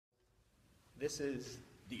This is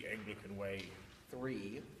the Anglican Way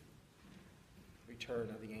 3,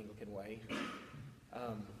 Return of the Anglican Way,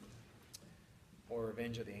 or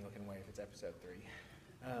Revenge of the Anglican Way if it's episode 3.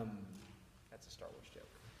 That's a Star Wars joke.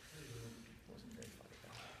 It wasn't very funny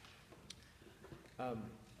though.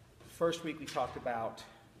 First week we talked about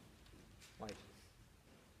like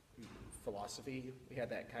philosophy. We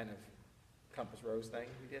had that kind of compass rose thing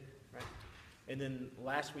we did, right? And then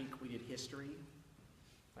last week we did history,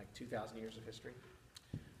 like 2,000 years of history.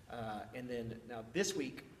 And then now this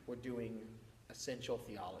week we're doing essential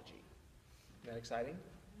theology. Isn't that exciting?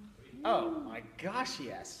 Oh my gosh,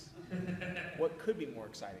 yes. What could be more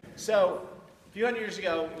exciting? So a few hundred years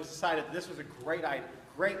ago it was decided that this was a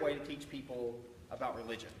great way to teach people about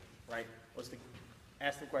religion, right? Was to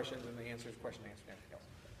ask the questions and the answers, question, answer, and everything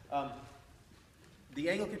else. The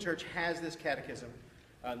Anglican Church has this catechism.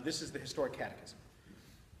 This is the historic catechism.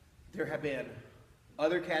 There have been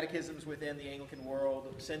other catechisms within the Anglican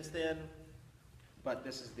world since then, but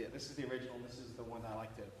this is the original. This is the one I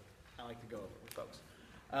like to go over with folks.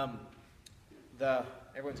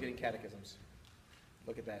 Everyone's getting catechisms.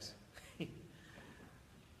 Look at this.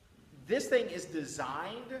 This thing is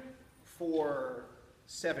designed for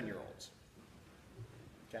 7-year-olds.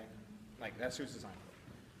 Okay, like that's who it's designed for.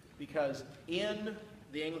 Because in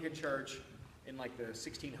the Anglican Church, in like the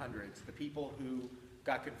 1600s, the people who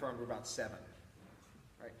got confirmed were about 7.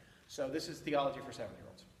 Right? So this is theology for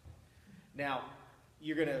 7-year-olds. Now,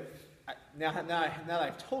 you're going to, now that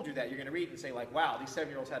I've told you that, you're going to read and say like, wow, these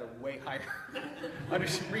 7-year-olds had a way higher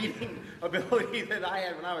reading ability than I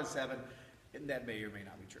had when I was 7. And that may or may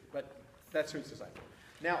not be true, but that's who it's designed for.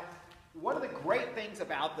 Now, one of the great things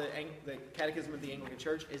about the Catechism of the Anglican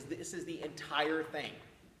Church is this is the entire thing,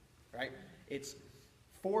 right? It's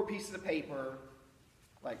 4 pieces of paper,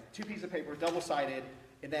 like 2 pieces of paper, double-sided,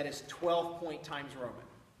 and that is 12-point Times Roman,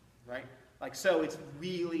 right? Like, so it's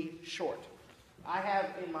really short. I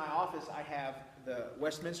have in my office, I have the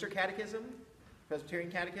Westminster Catechism,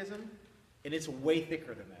 Presbyterian Catechism, and it's way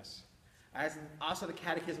thicker than this. I have also the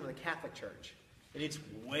Catechism of the Catholic Church, and it's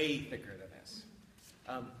way thicker than this.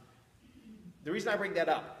 The reason I bring that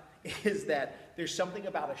up is that there's something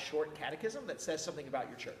about a short catechism that says something about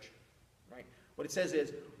your church, right? What it says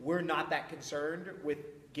is, we're not that concerned with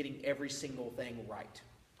getting every single thing right,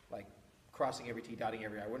 like crossing every T, dotting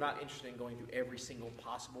every I. We're not interested in going through every single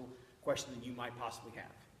possible question that you might possibly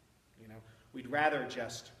have. You know, we'd rather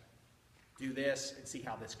just do this and see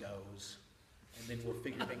how this goes, and then we'll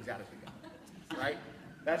figure things out as we go, right?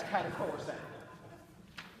 That's kind of what we're saying.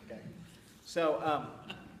 Okay, so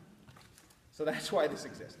that's why this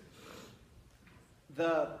exists.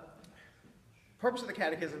 The purpose of the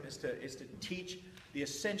catechism is to teach the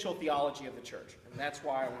essential theology of the church, and that's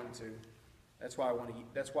why it's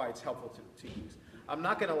helpful to use. I'm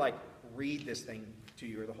not going to like read this thing to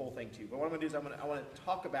you or the whole thing to you, but what I'm going to do is I want to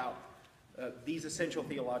talk about these essential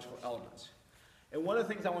theological elements. And one of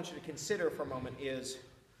the things I want you to consider for a moment is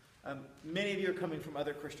many of you are coming from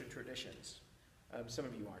other Christian traditions. Some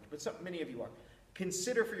of you aren't, but many of you are.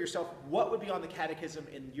 Consider for yourself what would be on the catechism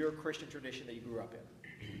in your Christian tradition that you grew up in.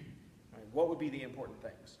 Right? What would be the important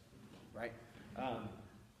things? Right?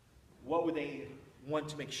 What would they want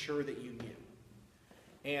to make sure that you knew?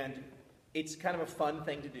 And it's kind of a fun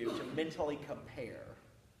thing to do, to mentally compare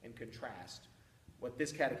and contrast what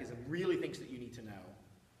this catechism really thinks that you need to know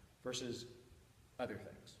versus other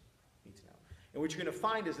things you need to know. And what you're going to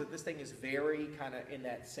find is that this thing is very kind of in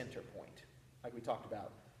that center point, like we talked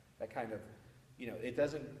about, that kind of, you know, it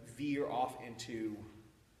doesn't veer off into,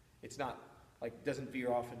 it's not like, doesn't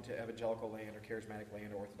veer off into evangelical land or charismatic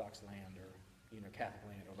land or Orthodox land or, you know, Catholic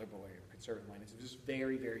land or liberal land or conservative land. It's just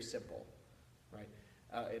very, very simple, right?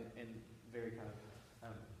 And very kind of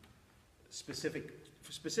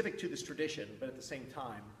specific to this tradition, but at the same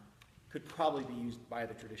time could probably be used by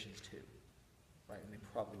other traditions too, right? And they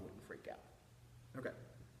probably wouldn't freak out. Okay.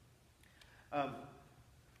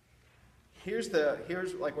 Here's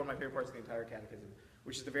like one of my favorite parts of the entire catechism,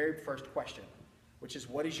 which is the very first question, which is,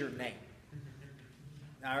 what is your name?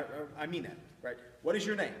 Now, I mean that, right? What is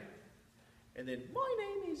your name? And then, my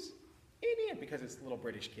name is Indian, because it's little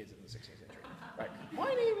British kids in the 16th century, right?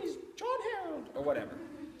 My name is John Harold, or whatever.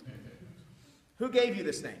 Who gave you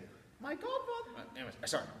this name? My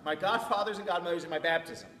godfather. My godfathers and godmothers in my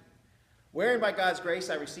baptism, wherein by God's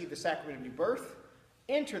grace I received the sacrament of new birth,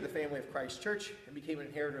 entered the family of Christ's church, and became an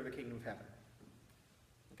inheritor of the kingdom of heaven.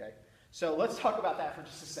 Okay, so let's talk about that for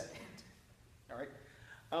just a second. All right,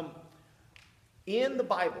 in the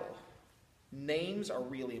Bible, names are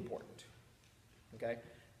really important. Okay,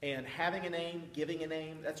 and having a name, giving a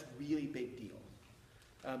name, that's a really big deal.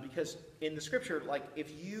 Because in the scripture, like,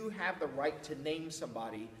 if you have the right to name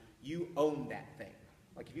somebody, you own that thing.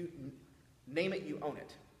 Like, if you name it, you own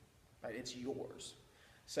it. Right? It's yours.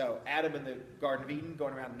 So Adam in the Garden of Eden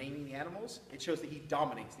going around naming the animals, it shows that he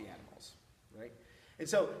dominates the animals. Right? And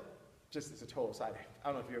so, just as a total side, I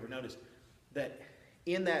don't know if you ever noticed that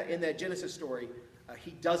in that Genesis story,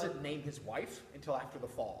 he doesn't name his wife until after the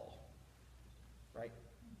fall. Right?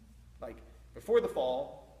 Like, before the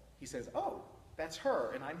fall, he says, oh, that's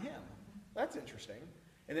her and I'm him. That's interesting.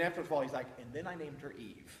 And then after the fall, he's like, and then I named her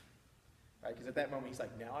Eve. Right? Because at that moment, he's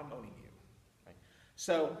like, now I'm owning you. Right?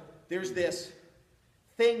 So there's this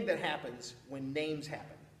thing that happens when names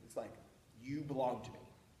happen. It's like, you belong to me.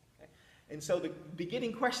 Okay? And so the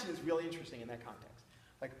beginning question is really interesting in that context.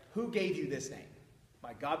 Like, who gave you this name?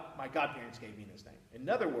 My godparents gave me this name. In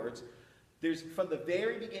other words, there's, from the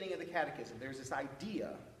very beginning of the Catechism, there's this idea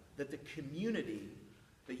that the community,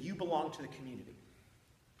 that you belong to the community.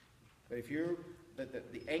 That if you're,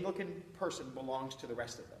 that the Anglican person belongs to the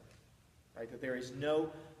rest of them. Right? That there is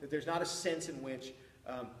that there's not a sense in which,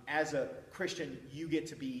 as a Christian, you get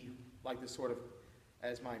to be like this sort of,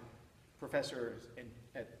 as my professor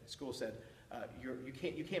at school said,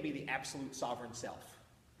 you can't be the absolute sovereign self.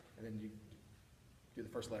 And then you do the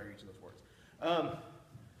first letter of each of those words.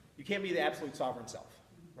 You can't be the absolute sovereign self,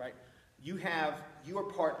 right? You are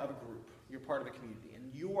part of a group. You're part of a community.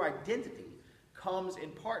 And your identity comes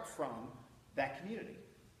in part from that community.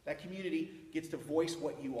 That community gets to voice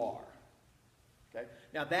what you are. Okay?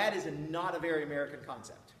 Now that is not a very American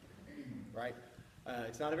concept, right?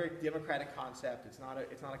 It's not a very democratic concept. It's not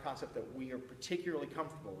a concept that we are particularly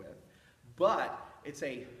comfortable with. But it's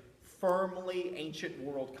a firmly ancient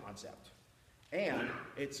world concept. And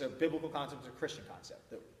it's a biblical concept, it's a Christian concept.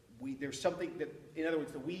 That there's something that, in other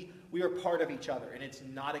words, that we are part of each other, and it's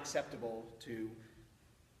not acceptable to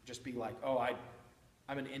just be like, oh,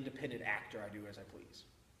 I'm an independent actor, I do as I please,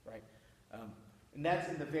 right? And that's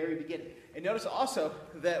in the very beginning. And notice also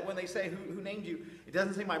that when they say who named you, it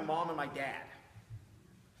doesn't say my mom and my dad,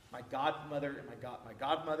 my godmother and my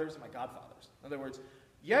godmothers and my godfathers. In other words,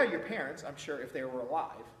 yeah, your parents, I'm sure, if they were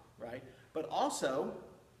alive, right? But also,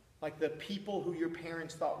 like, the people who your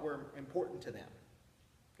parents thought were important to them.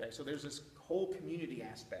 Okay, so there's this whole community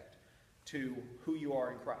aspect to who you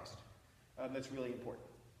are in Christ that's really important.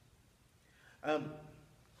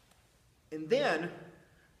 And then,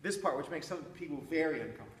 this part, which makes some people very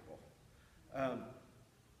uncomfortable.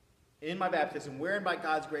 In my baptism, wherein by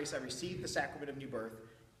God's grace I received the sacrament of new birth,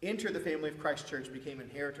 entered the family of Christ Church, became an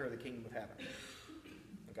inheritor of the kingdom of heaven.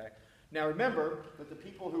 Okay? Now remember that the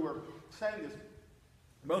people who are saying this,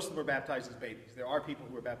 most of them were baptized as babies. There are people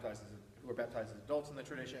who were baptized as adults in the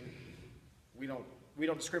tradition. We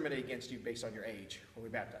don't discriminate against you based on your age when we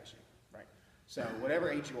baptize you, right? So whatever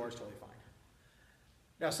age you are is totally fine.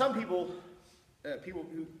 Now some people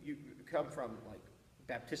who you come from like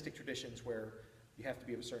Baptistic traditions where you have to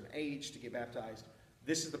be of a certain age to get baptized,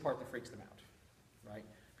 this is the part that freaks them out, right?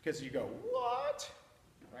 Because you go, what?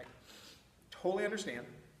 Right? Totally understand.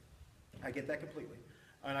 I get that completely.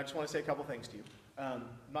 And I just want to say a couple things to you. I'm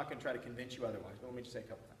not going to try to convince you otherwise, but let me just say a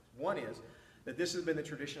couple things. One is that this has been the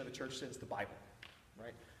tradition of the church since the Bible,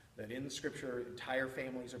 right? That in the scripture, entire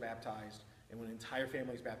families are baptized, and when an entire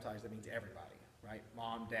family is baptized, that means everybody, right?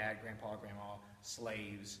 Mom, dad, grandpa, grandma,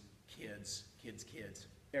 slaves, kids,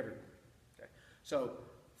 everyone. Okay? So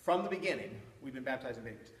from the beginning, we've been baptizing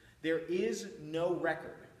babies. There is no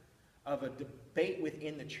record of a debate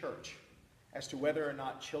within the church as to whether or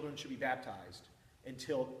not children should be baptized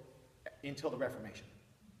until the Reformation.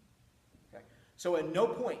 Okay? So at no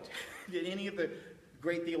point did any of the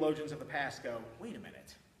great theologians of the past go, wait a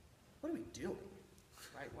minute, what are we doing?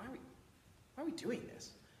 Right? Why are we doing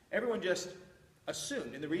this? Everyone just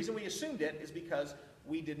assumed, and the reason we assumed it is because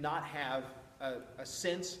we did not have a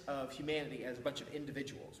sense of humanity as a bunch of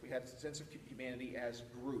individuals. We had a sense of humanity as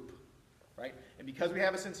group, right? And because we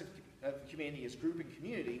have a sense of humanity as group and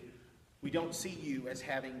community, we don't see you as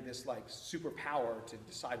having this like superpower to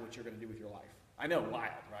decide what you're going to do with your life. I know,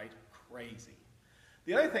 wild, right? Crazy.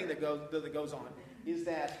 The other thing that goes on is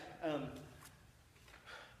that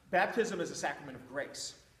baptism is a sacrament of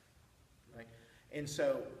grace, right? And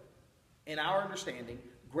so, in our understanding,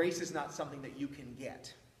 grace is not something that you can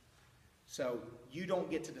get. So you don't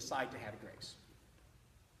get to decide to have grace.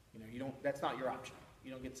 You know, that's not your option.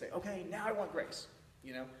 You don't get to say, okay, now I want grace.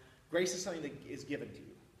 You know, grace is something that is given to you.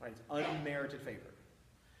 Right? It's unmerited favor.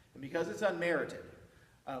 And because it's unmerited,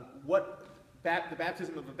 the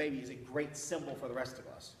baptism of a baby is a great symbol for the rest of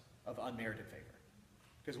us of unmerited favor.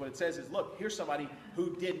 Because what it says is, look, here's somebody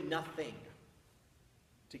who did nothing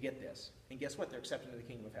to get this. And guess what? They're accepted into the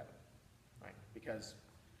kingdom of heaven. Right? Because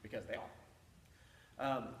because they are.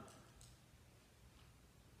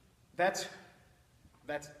 That's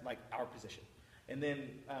like our position. And then,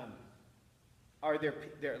 are there,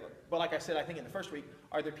 but like I said, I think in the first week,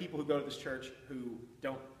 are there people who go to this church who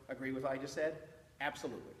don't agree with what I just said?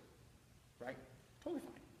 Absolutely. Right? Totally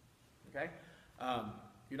fine. Okay?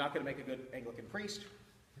 You're not going to make a good Anglican priest,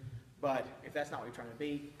 but if that's not what you're trying to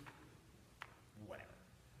be, whatever.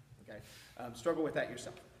 Okay? Struggle with that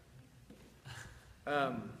yourself.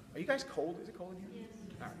 Are you guys cold? Is it cold in here? Yes.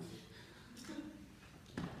 All right.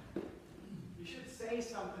 You should say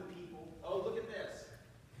something, people. Oh, look at this.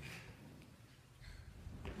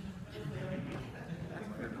 That's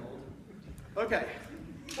pretty cold. Okay.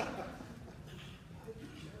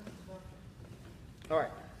 All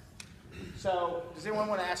right. So, does anyone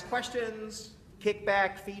want to ask questions,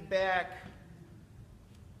 kickback, feedback,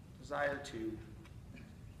 desire to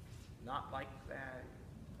not like that,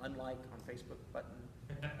 unlike on Facebook button,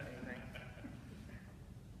 anything?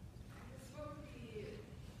 This would be,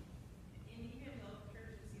 in evangelical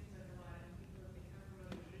church, it seems like a lot of people, they come from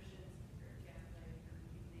other traditions, or Catholic,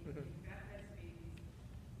 or they baptize babies.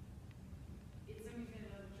 In some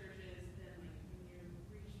evangelical churches, then like when you reach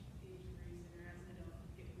the age of reason or as an adult,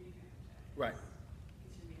 you get rebaptized. Right.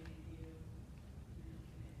 Because you're making a new commitment.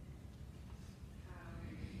 How do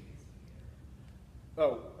you guys feel?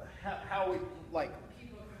 Oh, how we, like,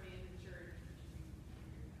 People coming into church,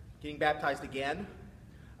 getting baptized again?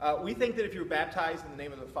 We think that if you're baptized in the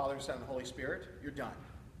name of the Father, Son, and Holy Spirit, you're done.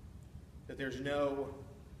 That there's no,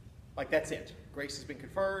 like, that's it. Grace has been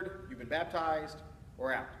conferred, you've been baptized,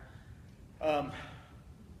 we're out.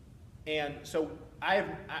 And so I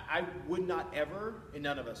would not ever, and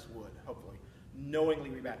none of us would, hopefully, knowingly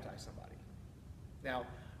rebaptize somebody. Now,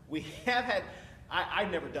 we have had, I've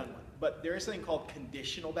never done one, but there is something called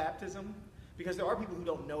conditional baptism, because there are people who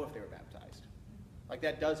don't know if they were baptized. Like,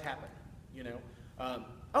 that does happen, you know.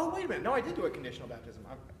 Oh, wait a minute, no, I did do a conditional baptism.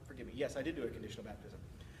 Forgive me, yes, I did do a conditional baptism.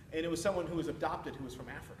 And it was someone who was adopted who was from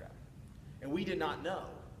Africa. And we did not know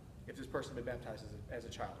if this person had been baptized as a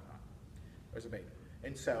child or not, or as a baby.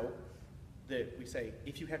 And so, we say,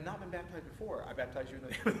 if you have not been baptized before, I baptize you in the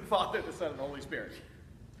name of the Father, the Son, and the Holy Spirit.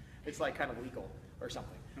 It's like kind of legal or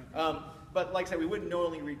something. But like I said, we wouldn't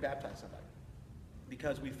knowingly rebaptize somebody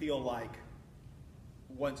because we feel like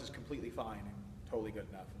once is completely fine and totally good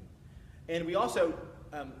enough. And we also,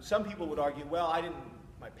 some people would argue, well,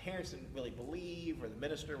 my parents didn't really believe, or the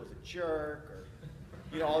minister was a jerk, or,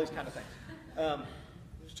 you know, all these kind of things.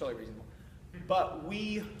 It's totally reasonable. But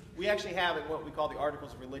we actually have, in what we call the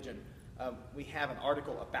Articles of Religion, we have an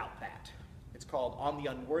article about that. It's called On the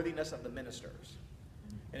Unworthiness of the Ministers.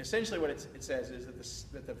 And essentially what it says is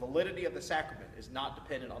that the validity of the sacrament is not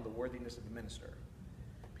dependent on the worthiness of the minister.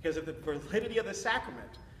 Because if the validity of the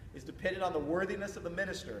sacrament is dependent on the worthiness of the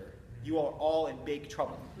minister, you are all in big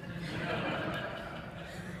trouble.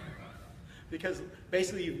 Because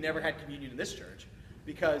basically you've never had communion in this church.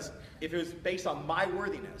 Because if it was based on my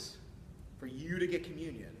worthiness for you to get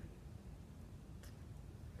communion,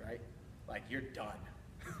 right? Like, you're done.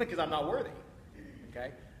 Because I'm not worthy.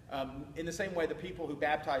 Okay? In the same way, the people who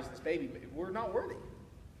baptized this baby were not worthy.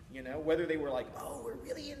 You know, whether they were like, oh, we're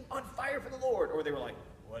really on fire for the Lord, or they were like,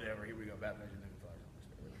 whatever, here we go, baptize in the name of the Father, Son,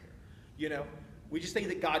 and Holy Spirit. You know, we just think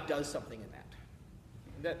that God does something in that.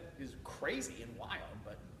 And that is crazy and wild,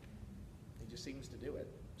 but He just seems to do it.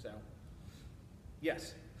 So,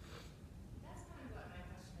 yes. That's kind of what my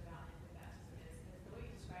question about infant baptism is, because the way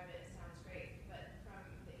you describe it sounds great, but from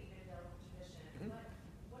the evangelical tradition,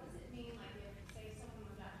 what does it mean, like, if, say, someone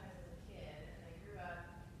was baptized as a kid, and they grew up,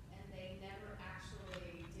 and they never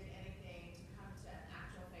actually did anything to come to an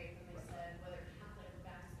actual faith, and they said, whether Catholic or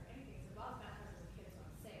Baptist or anything, so if I was baptized as a kid, so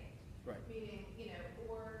I'm saved. Right. Meaning, you know,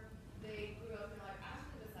 or they grew up and they're like, I don't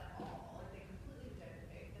do this at all, like, they completely rejected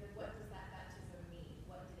faith, then what does that baptism mean?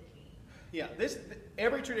 What did it mean? Yeah,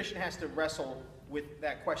 every tradition has to wrestle with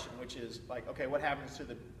that question, which is like, okay, what happens to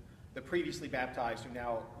the previously baptized who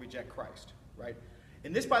now reject Christ, right?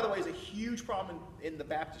 And this, by the way, is a huge problem in the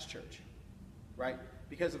Baptist church, right?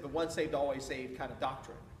 Because of the once saved, always saved kind of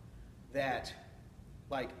doctrine. That,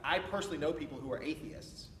 like, I personally know people who are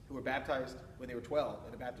atheists who were baptized when they were 12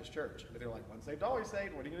 in a Baptist church. But they're like, once saved, always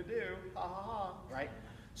saved, what are you going to do? Ha ha ha, right?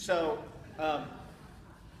 So,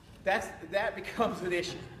 that becomes an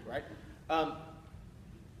issue, right?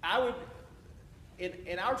 I would,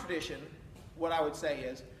 in our tradition, what I would say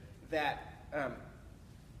is that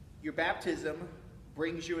your baptism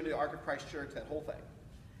brings you into the Ark of Christ Church, that whole thing.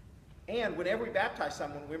 And whenever we baptize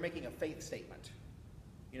someone, we're making a faith statement.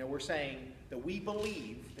 You know, we're saying that we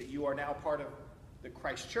believe that you are now part of the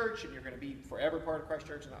Christ Church, and you're going to be forever part of Christ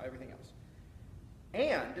Church and everything else.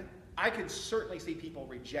 And I could certainly see people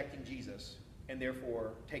rejecting Jesus and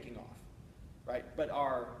therefore taking off, right? But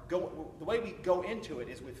the way we go into it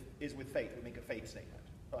is with faith. We make a faith statement.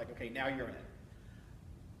 We're like, okay, now you're in it.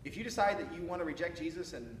 If you decide that you want to reject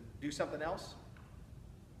Jesus and do something else,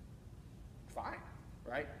 fine,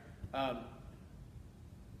 right?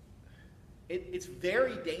 It's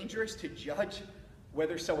very dangerous to judge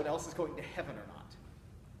whether someone else is going to heaven or not.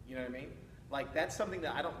 You know what I mean? Like, that's something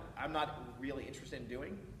that I'm not really interested in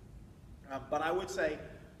doing. But I would say,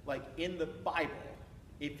 like, in the Bible,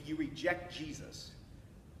 if you reject Jesus,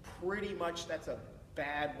 pretty much that's a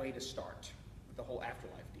bad way to start with the whole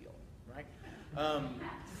afterlife deal, right?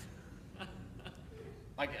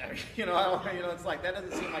 It's like, that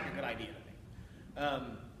doesn't seem like a good idea to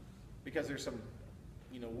me. Because there's some,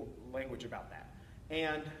 language about that.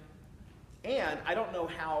 And I don't know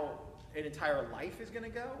how an entire life is going to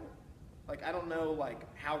go. Like, I don't know, like,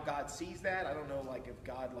 how God sees that. I don't know, like, if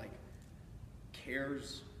God, like,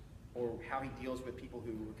 cares or how he deals with people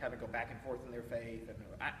who kind of go back and forth in their faith. And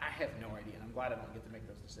I have no idea, and I'm glad I don't get to make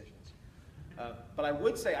those decisions. But I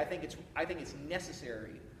would say I think it's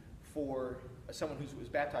necessary for someone who was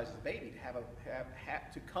baptized as a baby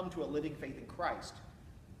to come to a living faith in Christ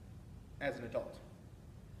as an adult.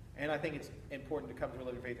 And I think it's important to come to a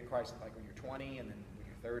living faith in Christ like when you're 20, and then when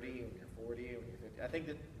you're 30, and when you're 40, and when you're 50. I think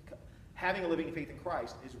that having a living faith in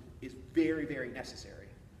Christ is very, very necessary.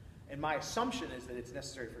 And my assumption is that it's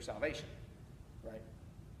necessary for salvation, right?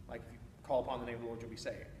 Like, if you call upon the name of the Lord, you'll be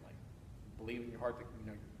saved. Like, believe in your heart that,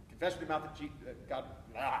 confess with your mouth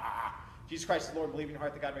that Jesus Christ is Lord, believe in your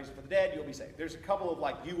heart that God raised him from the dead, you'll be saved. There's a couple of,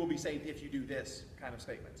 like, you will be saved if you do this kind of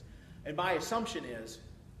statements. And my assumption is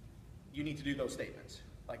you need to do those statements.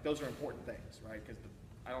 Like, those are important things, right? Because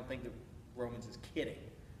I don't think that Romans is kidding,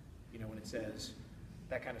 when it says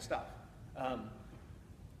that kind of stuff.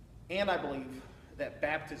 And I believe that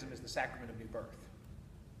baptism is the sacrament of new birth.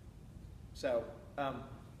 So,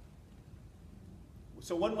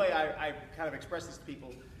 one way I kind of express this to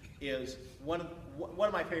people is one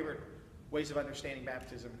of my favorite ways of understanding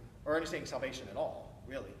baptism, or understanding salvation at all,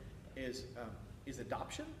 really, is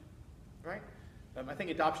adoption, right? I think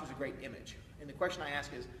adoption is a great image. And the question I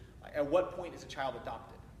ask is, at what point is a child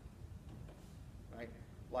adopted? Right?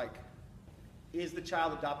 Like, is the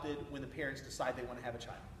child adopted when the parents decide they want to have a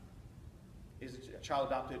child? Is a child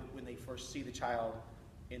adopted when they first see the child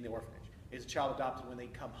in the orphanage? Is a child adopted when they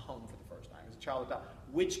come home for the first time? Is a child adopted?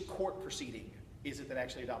 Which court proceeding is it that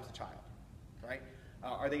actually adopts a child? Right?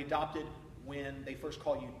 Are they adopted when they first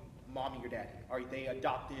call you mommy or daddy? Are they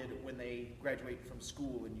adopted when they graduate from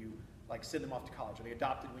school and you send them off to college? Are they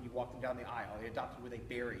adopted when you walk them down the aisle? Are they adopted when they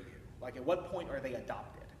bury you? Like, at what point are they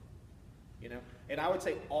adopted? And I would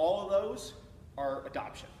say all of those are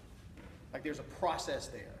adoption. Like, there's a process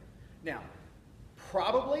there. Now,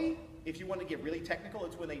 probably, if you want to get really technical,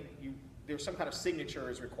 it's when there's some kind of signature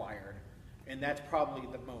is required, and that's probably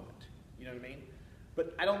the moment. You know what I mean?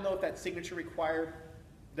 But I don't know if that signature required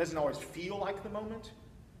doesn't always feel like the moment,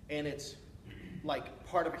 and it's like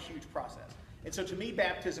part of a huge process. And so to me,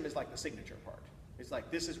 baptism is like the signature part. It's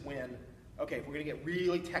like, this is when, okay, if we're going to get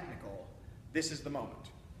really technical, this is the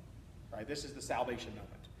moment. Right? This is the salvation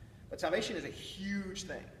moment. But salvation is a huge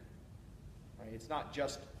thing. Right? It's not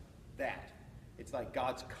just that. It's like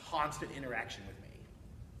God's constant interaction with me,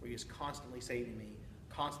 where he's constantly saving me,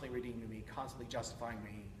 constantly redeeming me, constantly justifying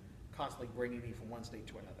me, constantly bringing me from one state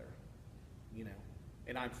to another.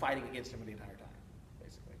 And I'm fighting against him the entire time,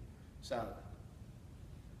 basically. So,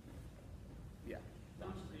 yeah. Are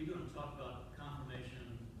you going to talk about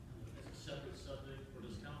confirmation as a separate subject, or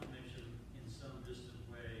does confirmation in some distant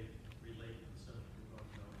way relate to the subject we're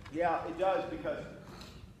talking about? Yeah, it does, because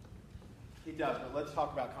it does. But let's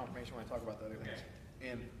talk about confirmation when I talk about the other things.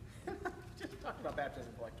 And just talking about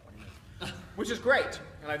baptism for like 20 minutes, which is great.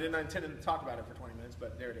 And I didn't intend to talk about it for 20 minutes,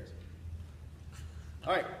 but there it is.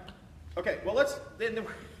 All right. Okay. Well,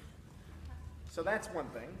 so that's one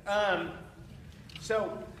thing.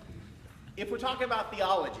 So if we're talking about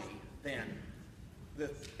theology, then the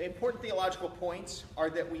important theological points are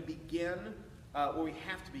that we begin where we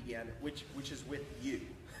have to begin, which is with you,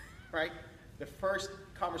 right? The first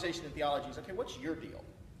conversation in theology is, okay, what's your deal?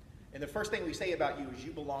 And the first thing we say about you is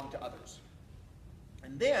you belong to others.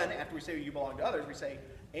 And then, after we say you belong to others, we say,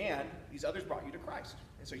 and these others brought you to Christ.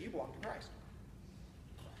 And so you belong to Christ.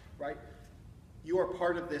 Right? You are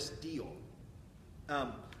part of this deal.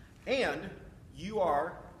 And you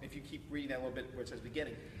are, if you keep reading that a little bit where it says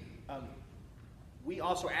beginning, we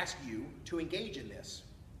also ask you to engage in this.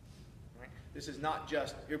 Right? This is not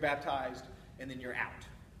just you're baptized and then you're out.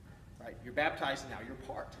 Right? You're baptized and now you're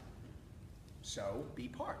part. So be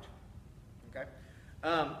part. Okay?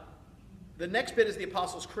 The next bit is the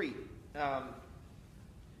Apostles' Creed.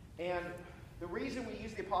 And the reason we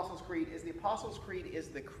use the Apostles' Creed is the Apostles' Creed is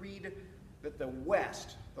the creed that the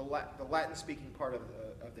West, the Latin-speaking part of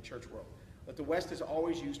the church world, that the West has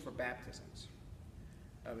always used for baptisms.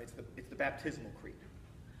 It's the baptismal creed.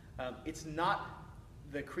 It's not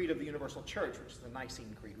the creed of the Universal Church, which is the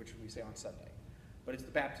Nicene Creed, which we say on Sunday, but it's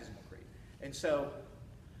the baptismal creed. And so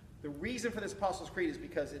the reason for this Apostles' Creed is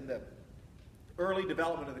because in the early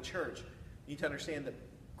development of the church, you need to understand that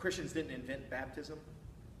Christians didn't invent baptism.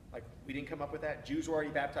 Like, we didn't come up with that. Jews were already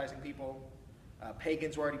baptizing people.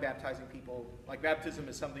 Pagans were already baptizing people. Like, baptism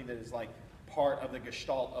is something that is like part of the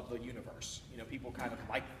gestalt of the universe. You know, people kind of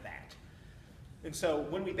like that. And so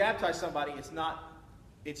when we baptize somebody,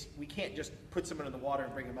 we can't just put someone in the water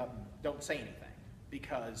and bring them up and don't say anything,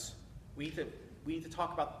 because we need to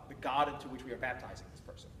talk about the God into which we are baptizing this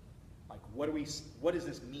person. Like, what does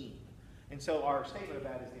this mean? And so our statement of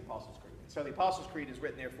that is the Apostles' Creed. And so the Apostles' Creed is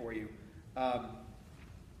written there for you.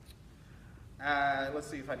 Let's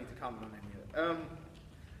see if I need to comment on any of it.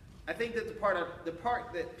 I think that the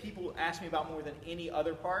part that people ask me about more than any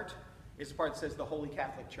other part is the part that says the Holy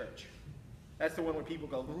Catholic Church. That's the one where people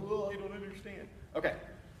go, "Oh, I don't understand." Okay.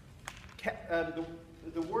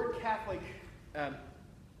 The word Catholic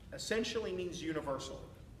essentially means universal,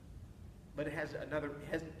 but it has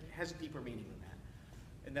a deeper meaning than that,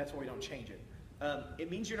 and that's why we don't change it.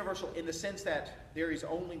 It means universal in the sense that there is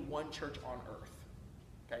only one church on earth.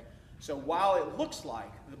 Okay, so while it looks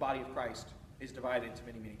like the body of Christ is divided into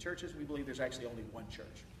many, many churches, we believe there's actually only one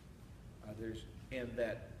church.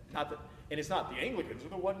 And it's not the Anglicans are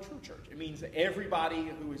the one true church. It means that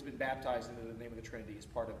everybody who has been baptized into the name of the Trinity is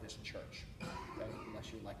part of this church. Okay?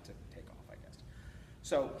 Unless you like to take off, I guess.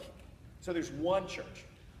 So there's one church.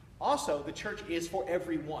 Also, the church is for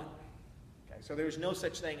everyone. Okay? So there's no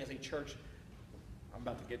such thing as a church. I'm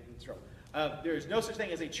about to get in trouble. There is no such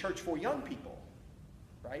thing as a church for young people,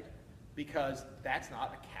 right? Because that's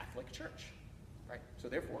not a Catholic church, right? So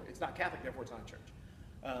therefore, it's not Catholic, therefore it's not a church.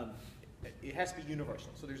 It has to be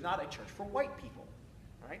universal. So there's not a church for white people,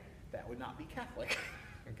 right? That would not be Catholic,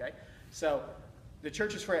 okay? So the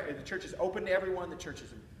church is open to everyone. The church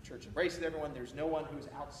embraces everyone. There's no one who is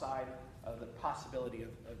outside of the possibility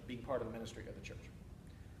of being part of the ministry of the church.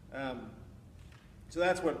 So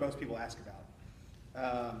that's what most people ask about.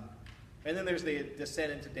 And then there's the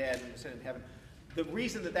descent into dead and descent into heaven. The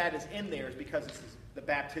reason that is in there is because it's the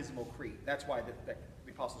baptismal creed. That's why the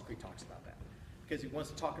Apostles' Creed talks about that. Because he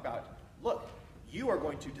wants to talk about, look, you are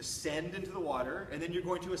going to descend into the water, and then you're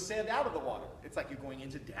going to ascend out of the water. It's like you're going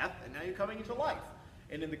into death, and now you're coming into life.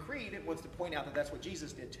 And in the Creed, it wants to point out that that's what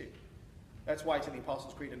Jesus did too. That's why it's in the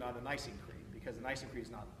Apostles' Creed and not the Nicene Creed, because the Nicene Creed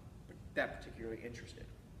is not that particularly interested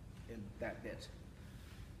in that bit.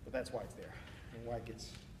 But that's why it's there, and why it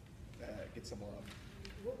gets some love.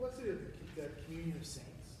 What's the communion of saints?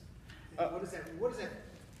 What does that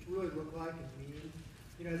really look like and mean?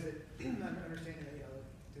 You know, is it understanding that,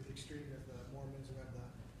 to the extreme of the Mormons who have the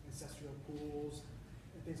ancestral pools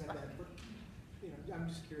and things like that? But, I'm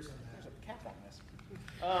just curious on that. There's a cat on this.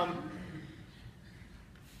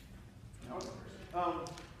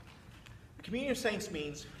 The communion of saints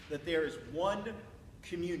means that there is one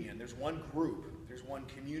communion, there's one group, there's one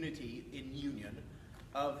community in union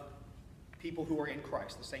of people who are in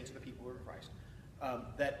Christ. The saints are the people who are in Christ.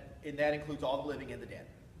 That includes all the living and the dead.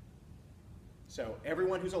 So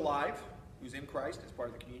everyone who's alive, who's in Christ, is part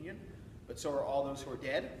of the communion, but so are all those who are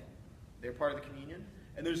dead. They're part of the communion.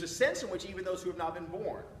 And there's a sense in which even those who have not been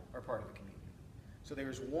born are part of the communion. So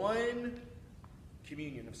there's one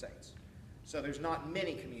communion of saints. So there's not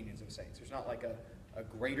many communions of saints. There's not like a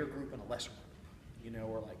greater group and a lesser group,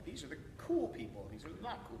 or like these are the cool people, these are the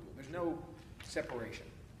not cool people. There's no separation.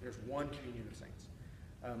 There's one communion of saints.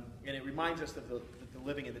 And it reminds us that the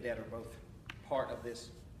living and the dead are both part of the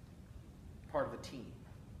team.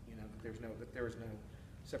 That there is no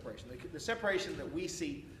separation. The separation that we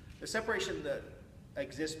see, the separation that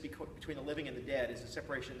exists between the living and the dead is a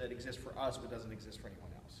separation that exists for us but doesn't exist for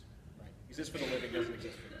anyone else. Right? Exists for the living, doesn't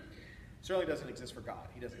exist for them. Certainly doesn't exist for God.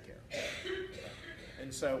 He doesn't care.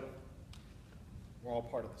 And so we're all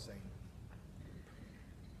part of the same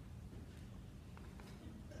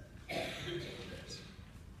group.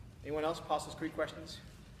 Anyone else? Apostles' Creed questions?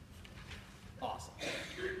 Awesome.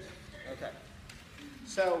 Okay.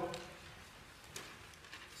 So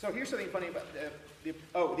here's something funny about the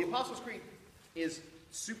Apostles' Creed is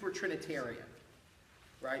super Trinitarian,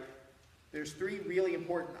 right? There's three really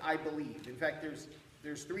important I believe. In fact,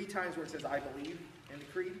 there's three times where it says I believe in the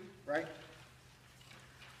creed, right?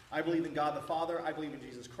 I believe in God the Father. I believe in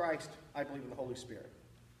Jesus Christ. I believe in the Holy Spirit.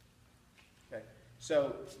 Okay.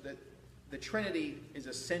 So the Trinity is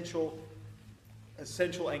essential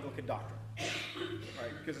Anglican doctrine,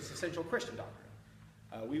 right? Because it's essential Christian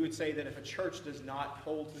doctrine. We would say that if a church does not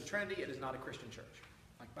hold to the Trinity, it is not a Christian church,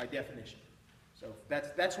 like by definition. So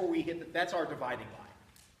that's where we hit. That's our dividing line.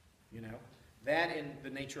 You know, that and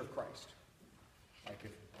the nature of Christ. Like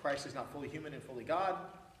if Christ is not fully human and fully God,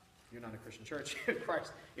 you're not a Christian church.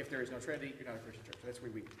 If there is no Trinity, you're not a Christian church. That's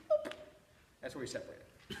where we separate it.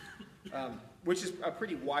 Which is a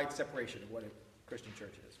pretty wide separation of what a Christian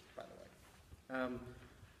church is, by the way.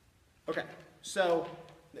 Okay, so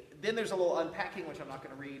then there's a little unpacking, which I'm not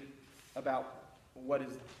going to read, about what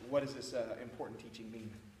does this important teaching mean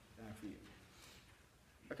for you.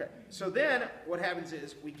 Okay, so then what happens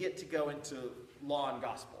is we get to go into law and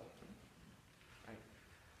gospel.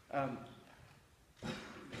 Right?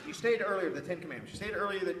 You stated earlier the Ten Commandments. You stated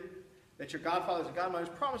earlier that your godfathers and godmothers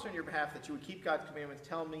promised on your behalf that you would keep God's commandments.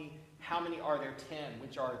 Tell me, how many are there? 10.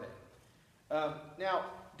 Which are they? Now,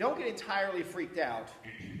 don't get entirely freaked out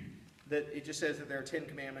that it just says that there are 10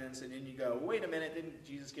 commandments, and then you go, wait a minute, didn't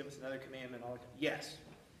Jesus give us another commandment? Yes.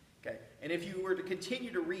 Okay. And if you were to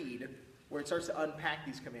continue to read, where it starts to unpack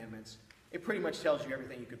these commandments, it pretty much tells you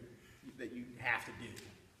everything that you have to do.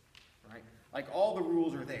 Right? Like all the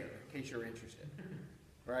rules are there, in case you're interested.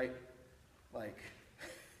 Right? Like,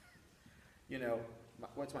 you know,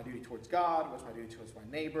 what's my duty towards God? What's my duty towards my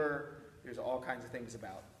neighbor? There's all kinds of things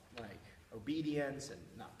about, like, obedience and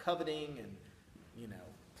not coveting and, you know,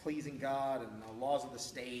 pleasing God and the laws of the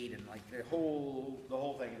state and, like, the whole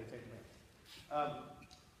thing in the Ten Commandments.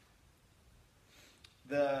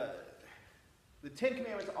 The Ten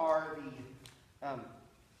Commandments are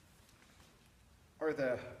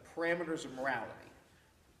the parameters of morality.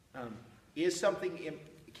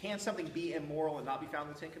 Can something be immoral and not be found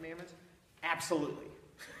in the Ten Commandments? Absolutely.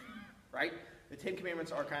 Right? The Ten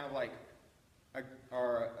Commandments are kind of like a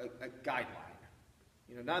guideline.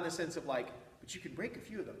 You know, not in the sense of like, but you can break a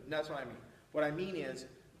few of them. No, that's what I mean. What I mean is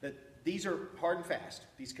that these are hard and fast,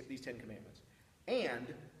 these Ten Commandments.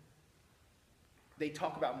 And they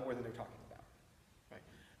talk about more than they're talking about.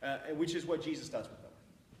 Right? Which is what Jesus does with them.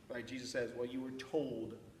 Right? Jesus says, well, you were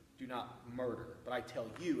told, do not murder. But I tell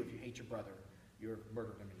you, if you hate your brother, you're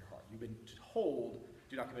murdering him in your heart. You've been told,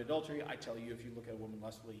 do not commit adultery. I tell you, if you look at a woman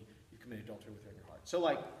lustfully, you commit adultery with her in your heart. So,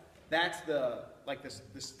 like, that's the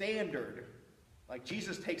standard. Like,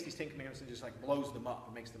 Jesus takes these Ten Commandments and just, like, blows them up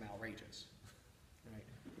and makes them outrageous. Right?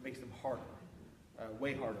 It makes them harder.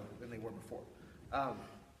 Way harder than they were before.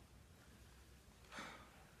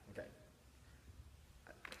 Okay.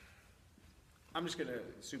 I'm just going to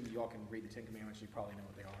assume that you all can read the Ten Commandments. You probably know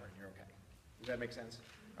what they are, and you're okay. Does that make sense?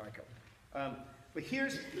 All right, cool. But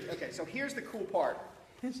here's the cool part.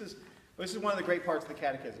 This is one of the great parts of the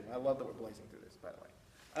Catechism. I love that we're blazing through this, by the way.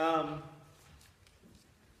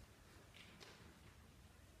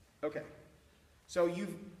 Okay. So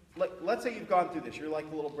let's say you've gone through this. You're like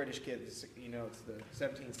the little British kids, you know, it's the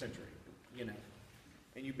 17th century, you know.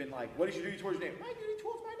 And you've been like, what is your duty towards your neighbor? My duty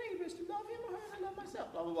towards my neighbor is to love him or her and I love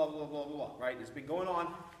myself, blah, blah, blah, blah, blah, blah, blah, right? It's been going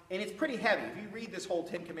on, and it's pretty heavy. If you read this whole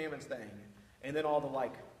Ten Commandments thing, and then all the,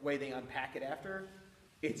 like, way they unpack it after,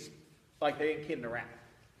 it's like they ain't kidding around,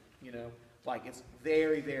 you know? Like, it's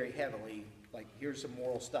very, very heavily, like, here's some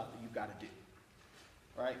moral stuff that you've got to do,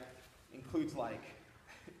 right? Includes, like,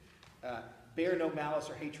 bear no malice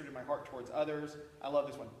or hatred in my heart towards others. I love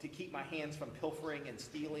this one. To keep my hands from pilfering and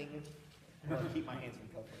stealing. Or keep my hands from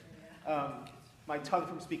pilfering. My tongue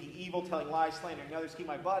from speaking evil, telling lies, slandering others. Keep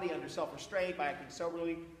my body under self-restraint by acting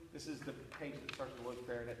soberly. This is the page that starts with the Lord's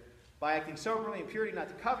Prayer in it. By acting soberly in purity, not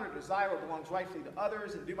to covet or desire what belongs rightfully to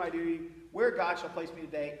others, and do my duty where God shall place me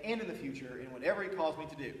today and in the future, and whatever he calls me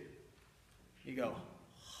to do. You go.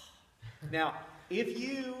 Now, if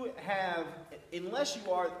you have, unless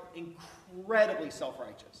you are incredibly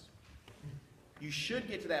self-righteous, you should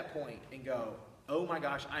get to that point and go, oh my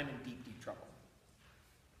gosh, I'm in deep, deep trouble.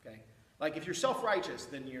 Okay? Like, if you're self-righteous,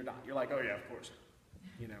 then you're not. You're like, oh yeah, of course.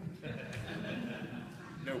 You know.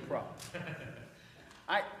 No problem.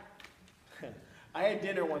 I had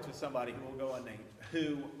dinner once with somebody who will go unnamed,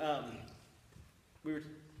 who,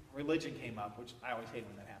 religion came up, which I always hate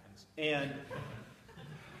when that happens.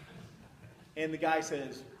 And the guy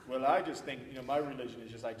says, well, I just think, you know, my religion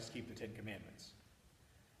is just, I just keep the Ten Commandments.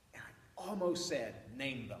 And I almost said,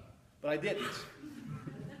 name them. But I didn't.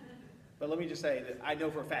 But let me just say that I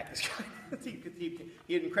know for a fact this guy, he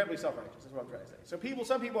is incredibly self-righteous. That's what I'm trying to say. So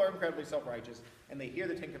some people are incredibly self-righteous, and they hear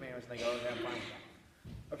the Ten Commandments, and they go, yeah, I'm fine with that.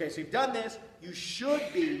 Okay, so you've done this. You should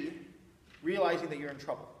be realizing that you're in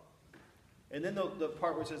trouble. And then the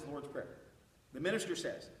part where it says the Lord's Prayer. The minister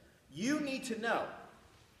says, you need to know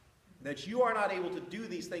that you are not able to do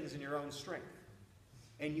these things in your own strength.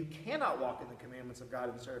 And you cannot walk in the commandments of God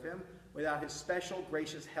and serve him without his special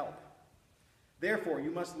gracious help. Therefore,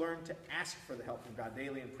 you must learn to ask for the help from God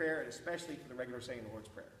daily in prayer, and especially for the regular saying of the Lord's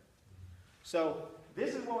Prayer. So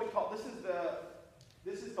this is what we call,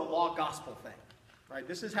 this is the law gospel thing, right?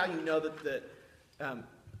 This is how you know that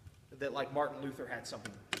like Martin Luther had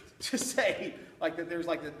something to say, like that there's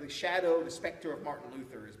like the shadow, the specter of Martin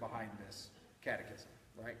Luther is behind this catechism,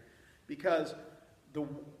 right? Because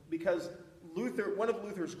Luther, one of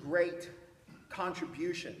Luther's great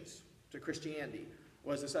contributions to Christianity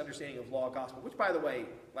was this understanding of law gospel, which, by the way,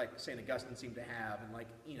 like St. Augustine seemed to have, and like,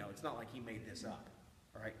 you know, it's not like he made this up,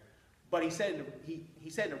 right? But he said in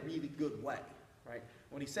a really good way, right?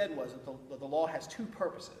 What he said was that the law has two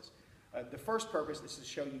purposes. The first purpose is to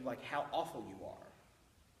show you like how awful you are,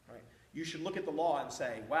 right? You should look at the law and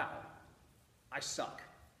say, wow, I suck.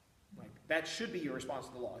 Like, that should be your response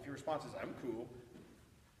to the law. If your response is, I'm cool,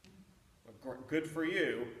 well, good for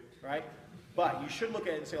you, right? But you should look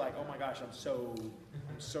at it and say like, oh my gosh, I'm so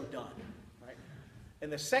done, right?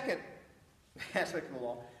 And the second aspect of the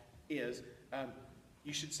law is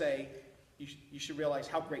you should say, you should realize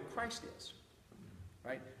how great Christ is,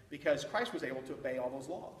 right? Because Christ was able to obey all those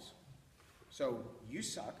laws. So you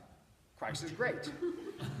suck, Christ is great,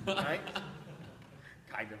 right?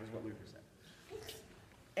 Kind of is what Luther said.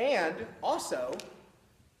 And also,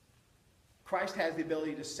 Christ has the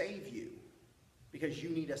ability to save you because you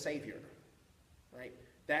need a Savior, right?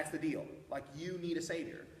 That's the deal. Like, you need a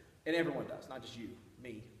Savior. And everyone does, not just you,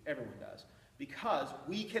 me, everyone does. Because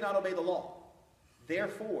we cannot obey the law.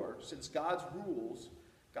 Therefore, since God's rules,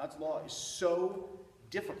 God's law is so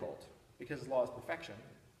difficult because his law is perfection,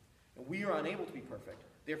 and we are unable to be perfect,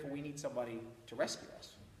 therefore we need somebody to rescue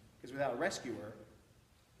us. Because without a rescuer,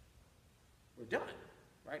 we're done,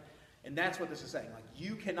 right? And that's what this is saying. Like,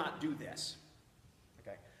 you cannot do this.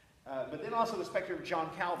 Okay? But then also the specter of John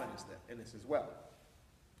Calvin is in this as well.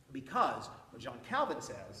 Because what John Calvin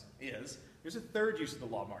says is, there's a third use of the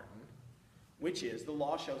law, Martin, which is the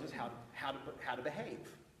law shows us how to behave.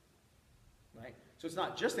 Right? So it's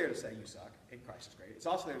not just there to say you suck and Christ is great. It's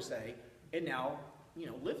also there to say, and now,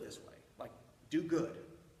 live this way. Like, do good.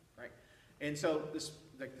 Right? And so this,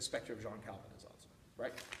 like, the specter of John Calvin is also,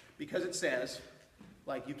 right? Because it says,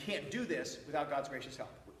 like, you can't do this without God's gracious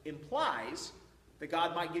help. It implies that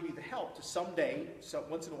God might give you the help to someday, so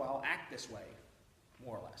once in a while, act this way,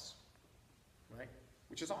 more or less. Right?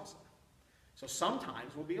 Which is awesome. So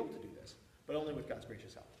sometimes we'll be able to do this, but only with God's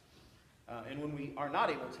gracious help. And when we are not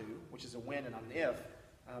able to, which is a when and not an if,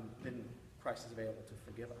 then Christ is available to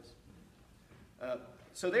forgive us.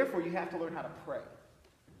 So therefore, you have to learn how to pray.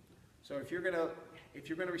 So if you're going to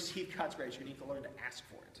receive God's grace, you need to learn to ask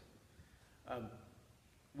for it.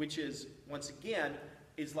 Which is, once again,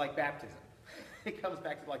 is like baptism. It comes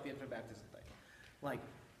back to like the infant baptism thing. Like,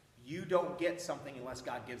 you don't get something unless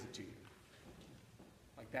God gives it to you.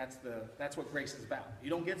 Like, that's what grace is about. You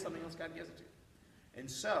don't get something unless God gives it to you. And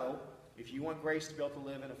so, if you want grace to be able to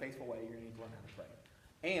live in a faithful way, you're going to need to learn how to pray.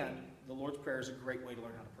 And the Lord's Prayer is a great way to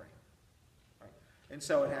learn how to pray. Right? And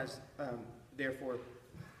so it has, therefore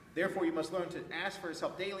you must learn to ask for his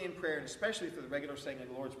help daily in prayer, and especially for the regular saying of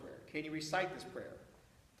the Lord's Prayer. Can you recite this prayer?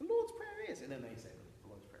 The Lord's Prayer is. And then they say the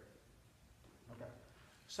Lord's Prayer. Okay.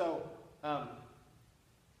 So,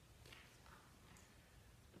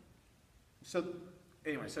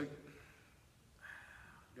 anyway, so do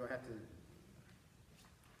I have to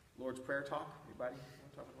Lord's Prayer talk? Anybody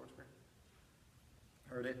want to talk about Lord's Prayer?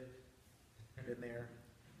 Heard it? Been there?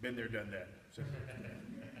 Been there, done that. So,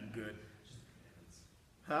 good.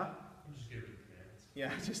 Huh? Just give it the commandments.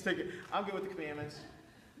 Yeah, just take it. I'm good with the commandments.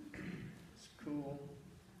 It's cool.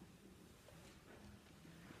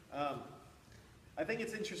 I think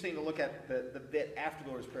it's interesting to look at the bit after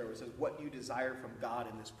the Lord's Prayer where it says, what you desire from God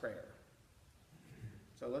in this prayer.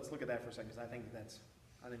 So let's look at that for a second, because I think that's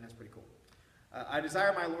pretty cool. I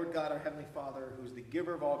desire my Lord God, our Heavenly Father, who is the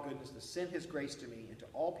giver of all goodness, to send his grace to me and to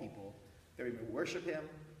all people, that we may worship him,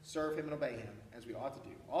 serve him, and obey him, as we ought to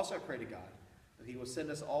do. Also I pray to God that he will send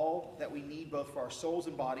us all that we need, both for our souls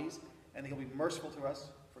and bodies, and that he'll be merciful to us,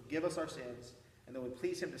 forgive us our sins, and that we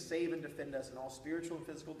please him to save and defend us in all spiritual and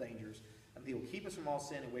physical dangers, and that he will keep us from all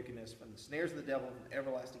sin and wickedness, from the snares of the devil, and from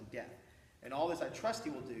everlasting death. And all this I trust he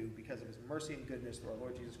will do because of his mercy and goodness through our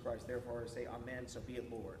Lord Jesus Christ. Therefore I say, Amen, so be it,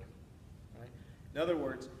 Lord. Right? In other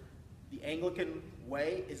words, the Anglican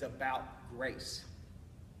way is about grace.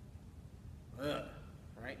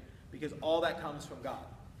 Right? Because all that comes from God.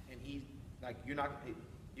 And you're not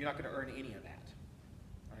going to earn any of that.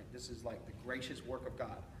 Right? This is like the gracious work of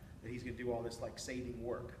God. That he's going to do all this like saving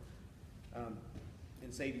work.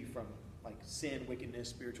 and save you from like sin, wickedness,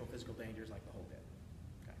 spiritual, physical dangers, like the whole bit.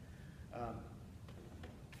 Okay.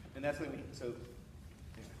 And that's what we so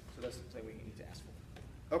that's something we need to ask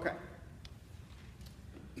for. Okay.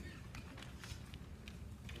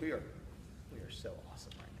 We are so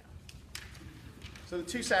awesome right now. So the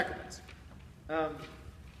two sacraments.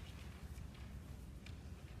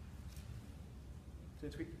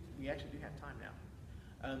 Since we actually do have time now.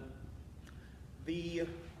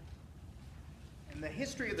 In the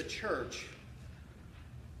history of the church,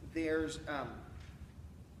 there's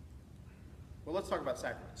well, let's talk about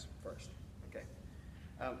sacraments first. Okay.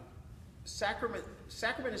 Sacrament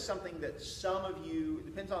is something that some of you, it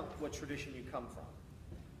depends on what tradition you come from,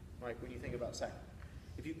 right, when you think about sacrament.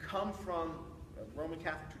 If you come from a Roman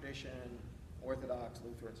Catholic tradition, Orthodox,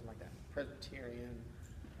 Lutheran, something like that, Presbyterian,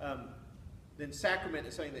 then sacrament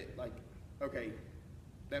is something that, like, okay,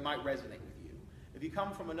 that might resonate with you. If you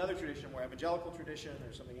come from another tradition, more evangelical tradition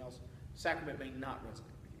or something else, sacrament may not resonate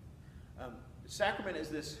with you. Sacrament is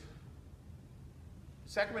this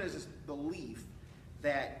belief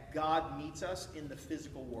that God meets us in the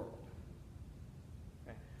physical world.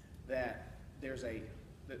 Okay? That there's an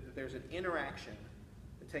interaction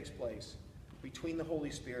that takes place between the Holy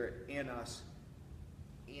Spirit and us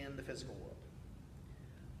in the physical world.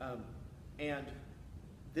 And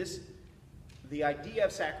the idea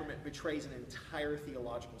of sacrament betrays an entire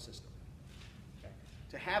theological system. Okay?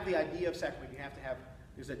 To have the idea of sacrament, you have to have,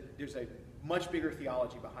 there's a much bigger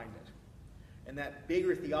theology behind it. And that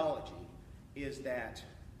bigger theology is that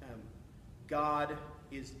God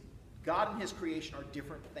and his creation are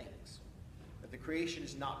different things. That the creation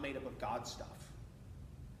is not made up of God stuff.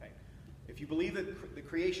 Okay? If you believe that the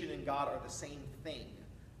creation and God are the same thing,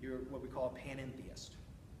 you're what we call a panentheist.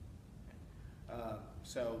 Okay?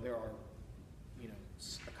 So there are,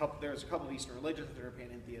 there's a couple of Eastern religions that are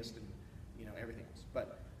panentheist and, everything else.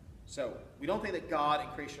 But, so, we don't think that God and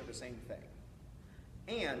creation are the same thing.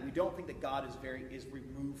 And we don't think that God is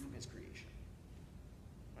removed from his creation.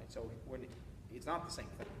 Right? So it's not the same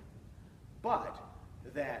thing. But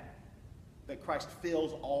that Christ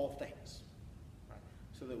fills all things. Right?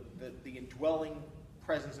 So the indwelling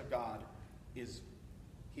presence of God is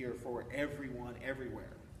here for everyone,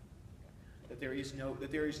 everywhere. That there is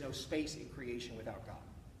no space in creation without God.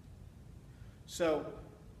 So,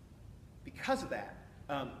 because of that,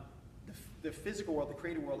 the physical world, the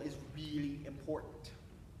created world, is really important.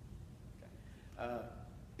 Okay.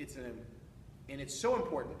 It's so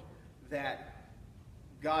important that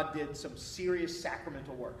God did some serious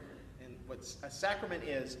sacramental work. And what a sacrament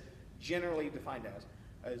is generally defined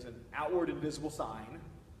as an outward and visible sign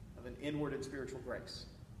of an inward and spiritual grace.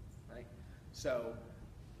 Right? So,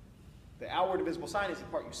 the outward and visible sign is the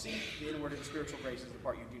part you see. The inward and spiritual grace is the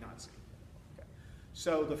part you do not see. Okay.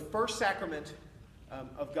 So, the first sacrament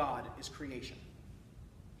of God is creation.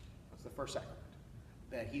 That's the first sacrament.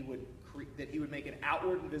 That he would make an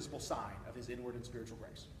outward and visible sign of his inward and spiritual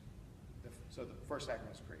grace. So the first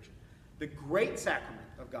sacrament is creation. The great sacrament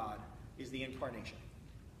of God is the incarnation.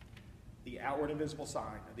 The outward and visible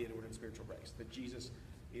sign of the inward and spiritual grace. That Jesus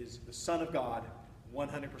is the Son of God,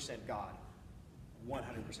 100% God, 100%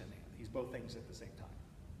 man. He's both things at the same time.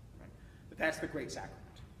 Right? But that's the great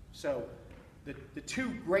sacrament. So the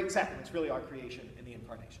two great sacraments really are creation and the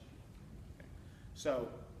incarnation. Okay. So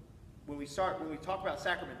when we talk about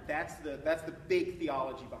sacrament, that's the big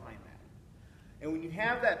theology behind that. And when you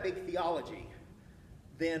have that big theology,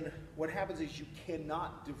 then what happens is you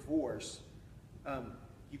cannot divorce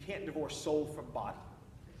soul from body.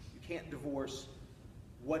 You can't divorce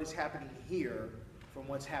what is happening here from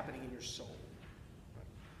what's happening in your soul.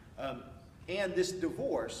 And this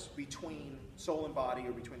divorce between soul and body,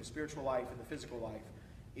 or between the spiritual life and the physical life,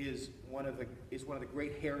 is one of the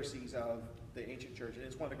great heresies of the ancient church, and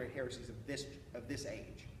it's one of the great heresies of this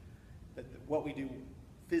age. That what we do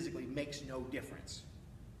physically makes no difference,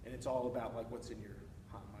 and it's all about like what's in your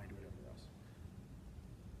hot mind or whatever else.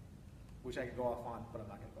 Which I could go off on, but I'm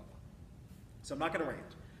not going to go off on. So I'm not going to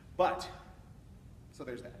rant. But so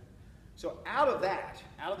there's that. So out of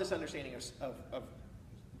this understanding of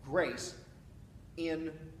grace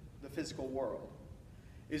in the physical world,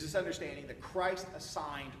 is this understanding that Christ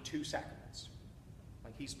assigned two sacraments.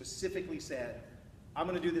 Like he specifically said, I'm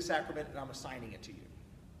going to do this sacrament and I'm assigning it to you.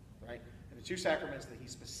 Right? And the two sacraments that he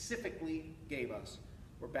specifically gave us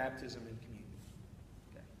were baptism and communion.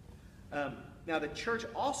 Okay. Now the church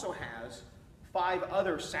also has 5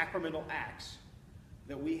 other sacramental acts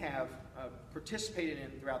that we have participated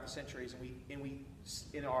in throughout the centuries, and we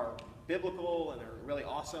in our biblical and are really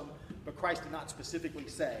awesome, but Christ did not specifically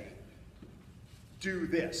say, do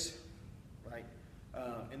this, right?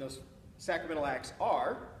 In those sacramental acts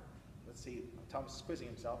are, let's see, Thomas is quizzing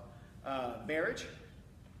himself, marriage,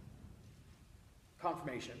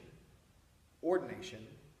 confirmation, ordination,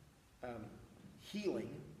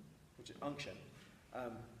 healing, which is unction,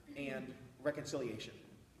 and reconciliation,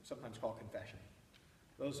 sometimes called confession.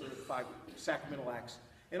 Those are the 5 sacramental acts.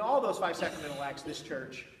 And all those 5 sacramental acts this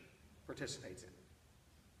church participates in.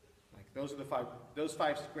 Like those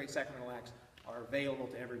five great sacramental acts are available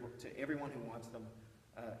to everyone who wants them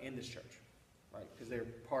in this church, right? Because they're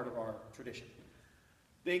part of our tradition.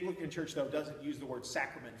 The Anglican Church, though, doesn't use the word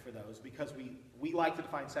sacrament for those because we like to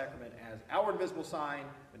define sacrament as outward visible sign,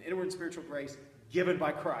 an inward spiritual grace given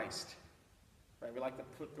by Christ. Right? We like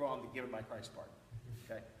to throw on the given by Christ part.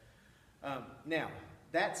 Okay. Now,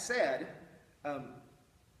 that said,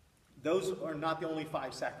 those are not the only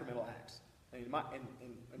 5 sacramental acts. I mean,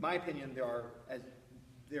 in my opinion,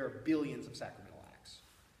 there are billions of sacramental acts.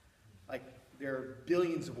 Like there are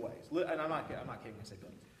billions of ways, and I'm not kidding when I say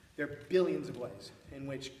billions. There are billions of ways in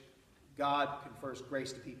which God confers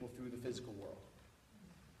grace to people through the physical world.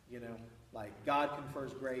 You know, like God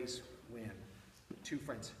confers grace when 2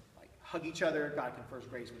 friends like hug each other. God confers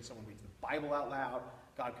grace when someone reads the Bible out loud.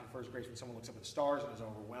 God confers grace when someone looks up at the stars and is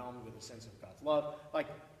overwhelmed with a sense of God's love. Like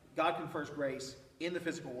God confers grace in the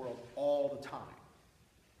physical world all the time.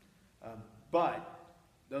 But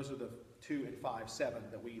those are the 2 and 5, 7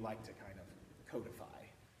 that we like to kind of codify.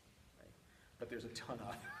 Right? But there's a ton of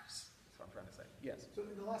others. That's what I'm trying to say. Yes. So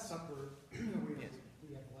in the Last Supper, we have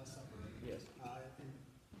the Last Supper. Yes.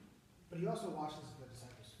 But he also washes the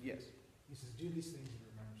disciples' feet. Yes. He says, "Do these things in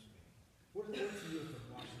remembrance of me." What's the deal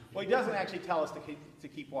with washing feet? Well, he doesn't actually tell us to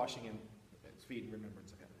keep washing his feet in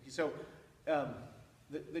remembrance of him. So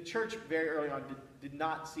the church very early on did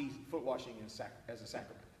not see foot washing as a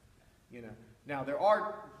sacrament. You know. Now there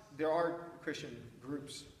are Christian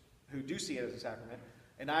groups who do see it as a sacrament,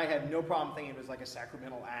 and I had no problem thinking of it as like a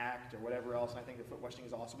sacramental act or whatever else. And I think that foot washing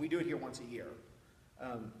is awesome. We do it here once a year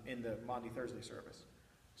in the Maundy Thursday service,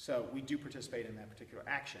 so we do participate in that particular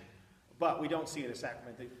action. But we don't see it as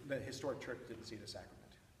sacrament. The historic church didn't see it as sacrament.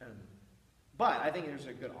 But I think there's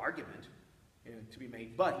a good argument to be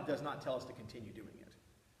made. But he does not tell us to continue doing it.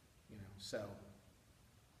 You know, so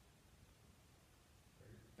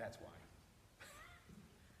that's why.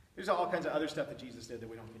 There's all kinds of other stuff that Jesus did that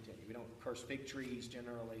we don't continue. We don't curse fig trees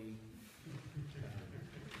generally.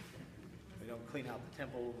 We don't clean out the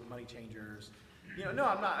temple with money changers. You know, no,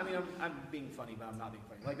 I'm not. I mean, I'm being funny, but I'm not being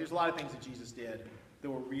funny. Like, there's a lot of things that Jesus did that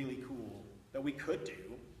were really cool that we could do.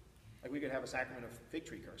 Like, we could have a sacrament of fig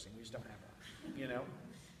tree cursing. We just don't have one, you know?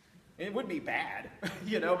 And it wouldn't be bad,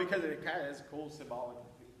 you know, because it kind of has a cool symbolic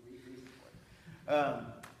reason for it.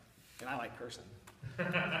 And I like cursing.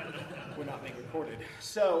 We're not being recorded.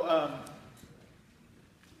 So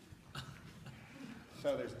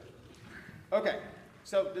there's that. Okay,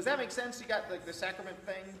 so does that make sense? You got like the sacrament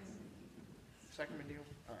thing? Sacrament deal?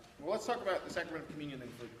 All right. Well, let's talk about the sacrament of communion then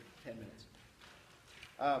for 10 minutes.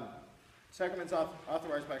 Sacraments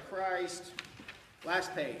authorized by Christ.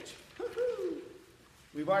 Last page. Woo-hoo!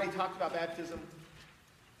 We've already talked about baptism.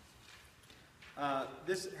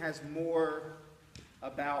 This has more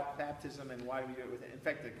about baptism and why we do it with it. In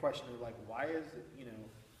fact, the question is like, why is it, you know,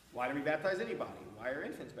 why do we baptize anybody? Why are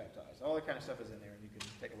infants baptized? All that kind of stuff is in there, and you can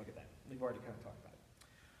take a look at that. We've already kind of talked about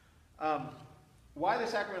it. Why the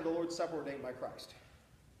sacrament of the Lord's Supper ordained by Christ?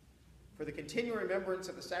 For the continual remembrance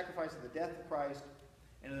of the sacrifice of the death of Christ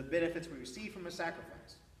and of the benefits we receive from his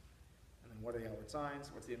sacrifice. And then what are the outward signs?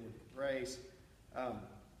 What's the inward grace?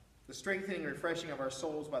 The strengthening and refreshing of our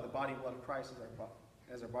souls by the body and blood of Christ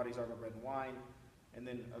as our bodies are by bread and wine. And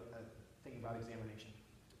then a thing about examination.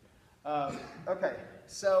 Okay,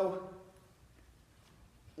 so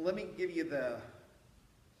let me give you the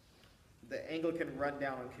Anglican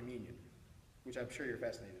rundown on communion, which I'm sure you're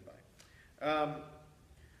fascinated by.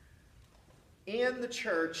 In the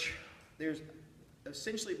church, there's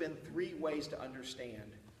essentially been 3 ways to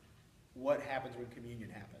understand what happens when communion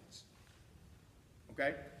happens.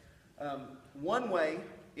 Okay? One way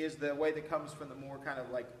is the way that comes from the more kind of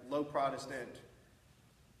like low Protestant,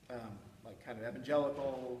 like kind of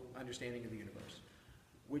evangelical understanding of the universe,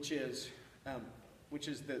 which is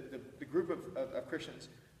the group of Christians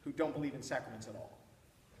who don't believe in sacraments at all,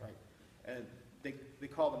 right? And they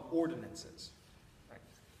call them ordinances, right?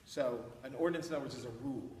 So an ordinance, in other words, is a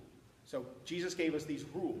rule. So Jesus gave us these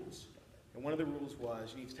rules, and one of the rules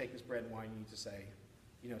was you need to take this bread and wine, you need to say,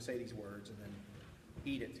 you know, say these words, and then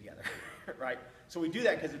eat it together, right? So we do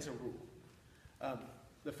that because it's a rule.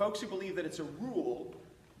 The folks who believe that it's a rule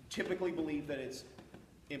typically believe that it's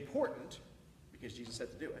important because Jesus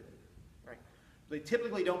said to do it, right? They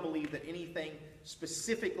typically don't believe that anything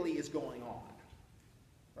specifically is going on,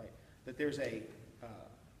 right? That there's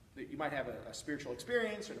that you might have a spiritual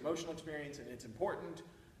experience or an emotional experience, and it's important,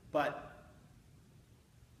 but,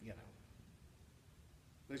 you know,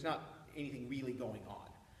 there's not anything really going on.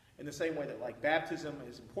 In the same way that, like, baptism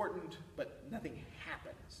is important, but nothing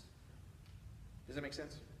happens. Does that make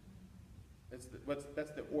sense? That's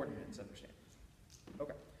the ordinance understanding.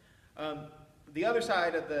 Okay. The other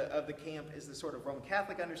side of the camp is the sort of Roman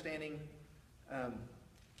Catholic understanding,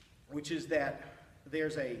 which is that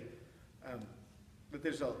there's a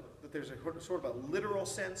sort of a literal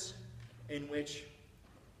sense in which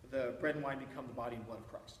the bread and wine become the body and blood of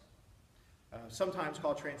Christ. Sometimes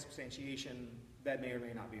called transubstantiation. That may or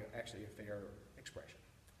may not be actually a fair expression.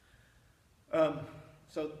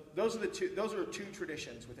 So those are two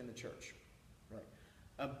traditions within the church,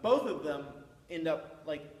 right? Both of them end up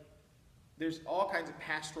like there's all kinds of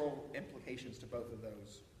pastoral implications to both of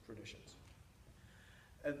those traditions.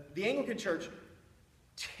 The Anglican Church,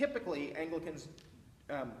 typically Anglicans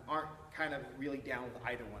aren't kind of really down with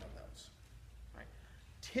either one of those, right?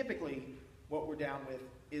 Typically, what we're down with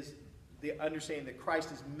is the understanding that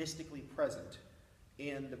Christ is mystically present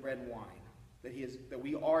in the bread and wine, that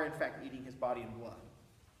we are in fact eating his body and blood,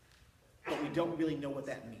 but we don't really know what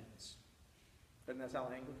that means. Doesn't that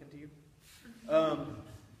sound Anglican to you?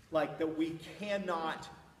 Like that we cannot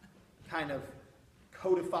kind of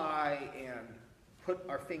codify and put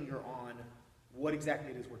our finger on what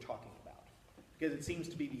exactly it is we're talking about, because it seems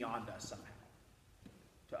to be beyond us somehow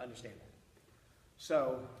to understand that.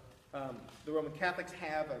 So the Roman Catholics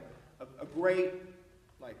have a great,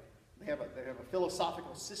 like, they have a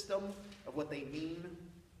philosophical system of what they mean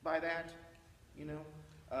by that, you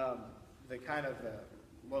know. The kind of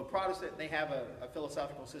low Protestant, they have a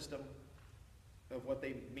philosophical system of what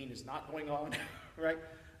they mean is not going on, right?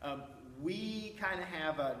 We kind of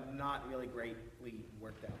have a not really greatly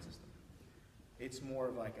worked out system. It's more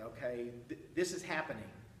of like, okay, this is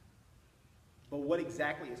happening, but what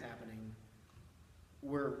exactly is happening?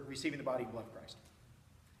 We're receiving the body and blood of Christ.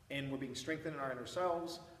 And we're being strengthened in our inner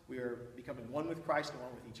selves. We are becoming one with Christ and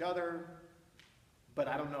one with each other. But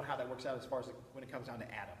I don't know how that works out as far as when it comes down to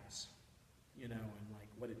atoms, you know, and like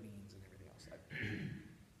what it means and everything else.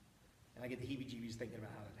 And I get the heebie-jeebies thinking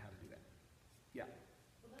about how to do that. Yeah.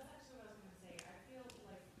 Well, that's actually what I was going to say. I feel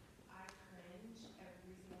like I cringe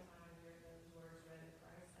every single time I hear those words read in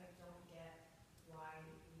Christ. I don't get why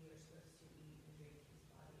we are supposed to eat and drink his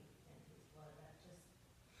body and his blood. That just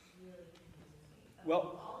really confuses me.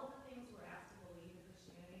 Well, all of the things we're asked to believe in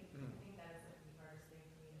Christianity, I think that is like the hardest thing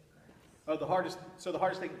for me to grasp. oh, the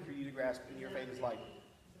hardest thing for you to grasp in your faith is like,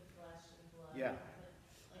 the flesh and blood. yeah.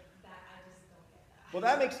 Like that, I just don't get that. Well,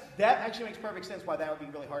 that actually makes perfect sense why that would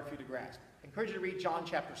be really hard for you to grasp. I encourage you to read John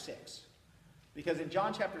chapter 6. Because in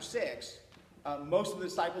John chapter 6, most of the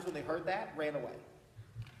disciples, when they heard that, ran away.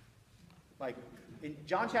 Like, in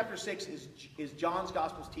John chapter 6 is John's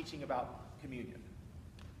Gospel's teaching about communion.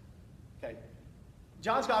 Okay?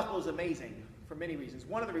 John's Gospel is amazing for many reasons.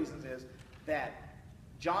 One of the reasons is that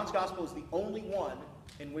John's Gospel is the only one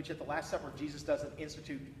in which at the Last Supper Jesus does not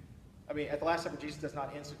institute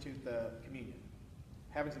the communion.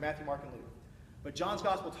 Happens in Matthew, Mark, and Luke. But John's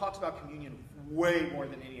Gospel talks about communion way more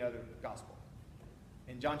than any other Gospel.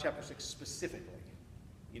 In John chapter 6 specifically,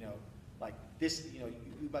 you know, like this, you know,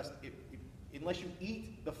 you must, unless you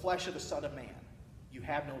eat the flesh of the Son of Man, you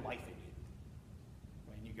have no life in you.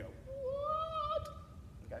 And you go, what?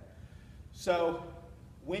 Okay. So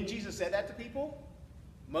when Jesus said that to people,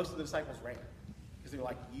 most of the disciples ran. Because they were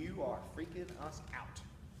like, you are freaking us out.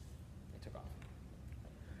 They took off.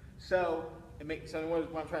 So what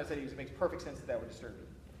I'm trying to say to you is it makes perfect sense that would disturb you.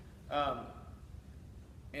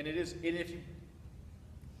 And if you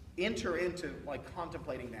enter into like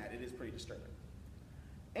contemplating that, it is pretty disturbing.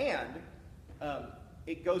 And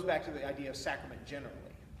it goes back to the idea of sacrament generally,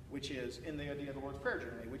 which is, in the idea of the Lord's Prayer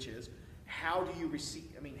generally, which is, how do we receive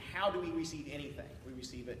anything? We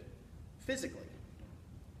receive it physically.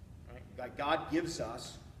 Right? Like God gives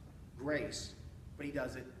us grace, but he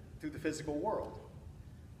does it through the physical world.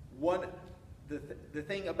 The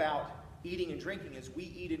thing about eating and drinking is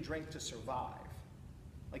we eat and drink to survive.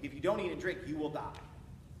 Like if you don't eat and drink, you will die.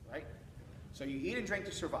 Right? So you eat and drink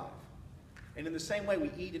to survive. And in the same way, we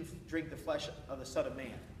eat and drink the flesh of the Son of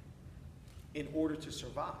Man in order to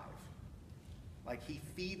survive. Like he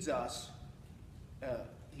feeds us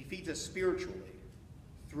spiritually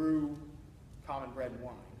through common bread and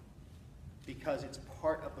wine, because it's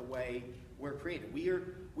part of the way we're created. We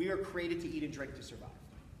are created to eat and drink to survive.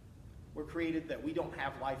 We're created that we don't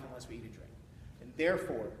have life unless we eat and drink. And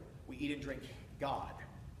therefore, we eat and drink God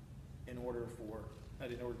in order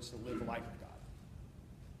to live the life of God.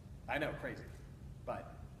 I know, crazy,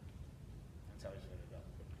 but that's how I set it up.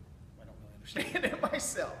 I don't really understand it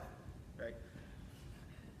myself, right?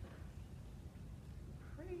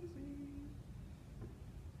 Crazy.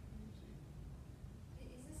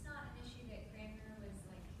 Is this not an issue that Cranmer was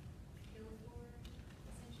like killed for,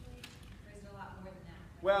 essentially? Or is it a lot more than that?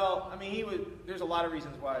 Well, I mean, there's a lot of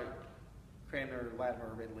reasons why Cranmer,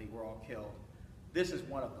 Latimer, Ridley were all killed. This is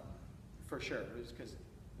one of them, for sure. It was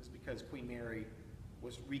because Queen Mary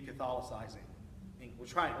was re-Catholicizing,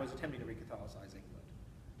 was attempting to re-Catholicize England.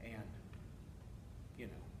 And, you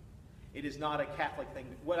know, it is not a Catholic thing.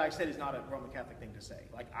 What I said is not a Roman Catholic thing to say.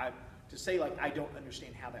 I don't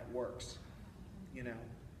understand how that works, you know.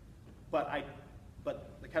 But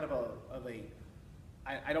the kind of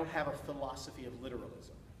I don't have a philosophy of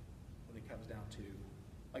literalism when it comes down to,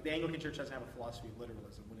 like the Anglican Church doesn't have a philosophy of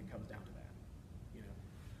literalism when it comes down to that, you know.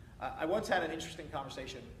 I once had an interesting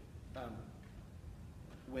conversation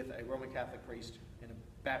with a Roman Catholic priest and a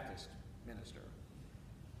Baptist minister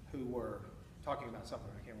who were talking about something.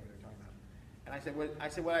 I can't remember what they were talking about. And I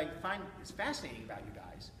said, what I find is fascinating about you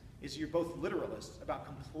guys is you're both literalists about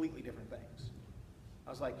completely different things. I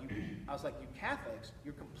was like, you Catholics,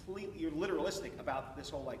 you're literalistic about this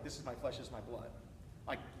whole, like, this is my flesh, this is my blood.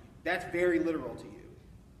 Like, that's very literal to you,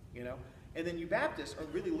 you know? And then you Baptists are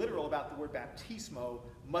really literal about the word baptismo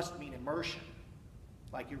must mean immersion.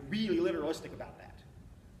 Like, you're really literalistic about that.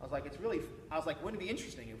 I was like, wouldn't it be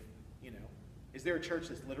interesting if, you know, is there a church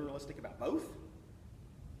that's literalistic about both?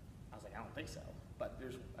 I was like, I don't think so. But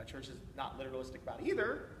there's a church that's not literalistic about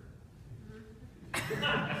either.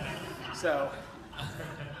 So,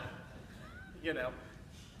 you know,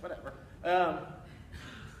 whatever.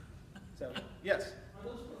 So, yes? Are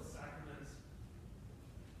those both sacraments?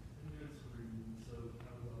 I'm doing some reading, so I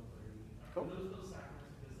would love clarity. Cool. Are those both sacraments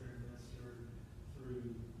because they're administered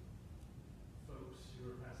through folks who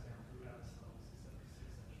are passed down through apostolic succession?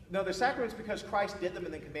 No, they're sacraments because Christ did them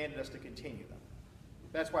and then commanded us to continue them.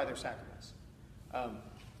 That's why they're sacraments.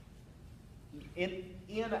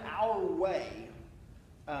 In our way,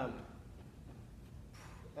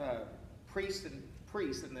 priests,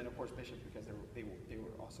 and then of course bishops, because they're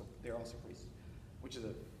also priests, which is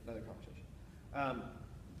another conversation.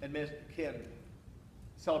 And can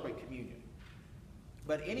celebrate communion,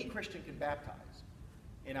 but any Christian can baptize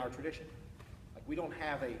in our tradition. Like we don't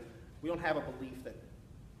have a belief that,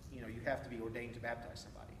 you know, you have to be ordained to baptize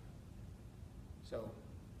somebody. So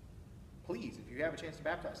please, if you have a chance to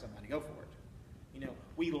baptize somebody, go for it. You know,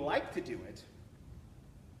 we like to do it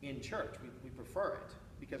in church. We prefer it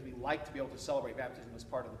because we like to be able to celebrate baptism as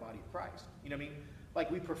part of the body of Christ. You know what I mean?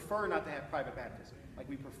 Like we prefer not to have private baptism. Like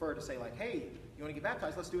we prefer to say like, hey, you want to get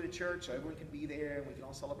baptized? Let's do it at church so everyone can be there and we can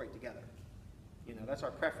all celebrate together. You know, that's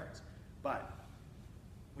our preference. But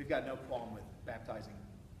we've got no qualm with baptizing.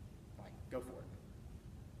 Like, go for it.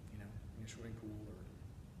 You know, in your swimming pool or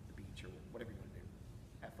the beach or whatever you want to do.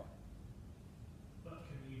 Have fun. But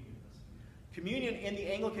communion. Communion in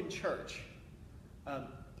the Anglican Church.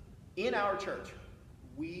 In our church,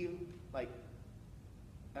 we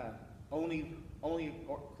only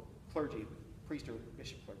clergy, priest or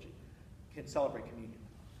bishop clergy, can celebrate communion.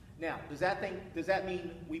 Now, does that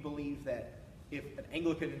mean we believe that if an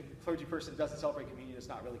Anglican clergy person doesn't celebrate communion, it's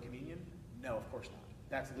not really communion? No, of course not.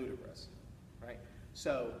 That's ludicrous, right?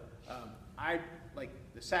 So, I like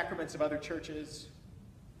the sacraments of other churches.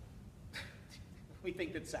 We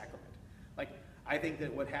think that's sacrament. Like, I think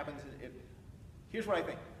that what happens is, here's what I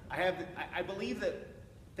think. I believe that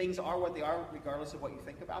things are what they are regardless of what you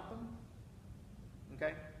think about them.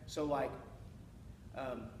 Okay? So like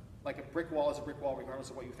a brick wall is a brick wall regardless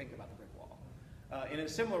of what you think about the brick wall. In a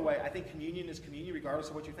similar way, I think communion is communion regardless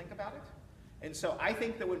of what you think about it. And so I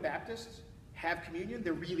think that when Baptists have communion,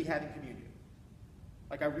 they're really having communion.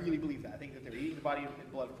 Like I really believe that. I think that they're eating the body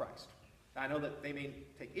and blood of Christ. I know that they may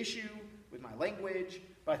take issue with my language,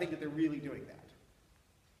 but I think that they're really doing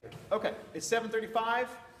that. Okay, it's 7:35.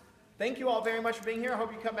 Thank you all very much for being here. I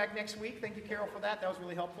hope you come back next week. Thank you, Carol, for that. That was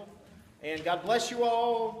really helpful. And God bless you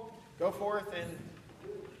all. Go forth and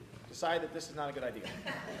decide that this is not a good idea.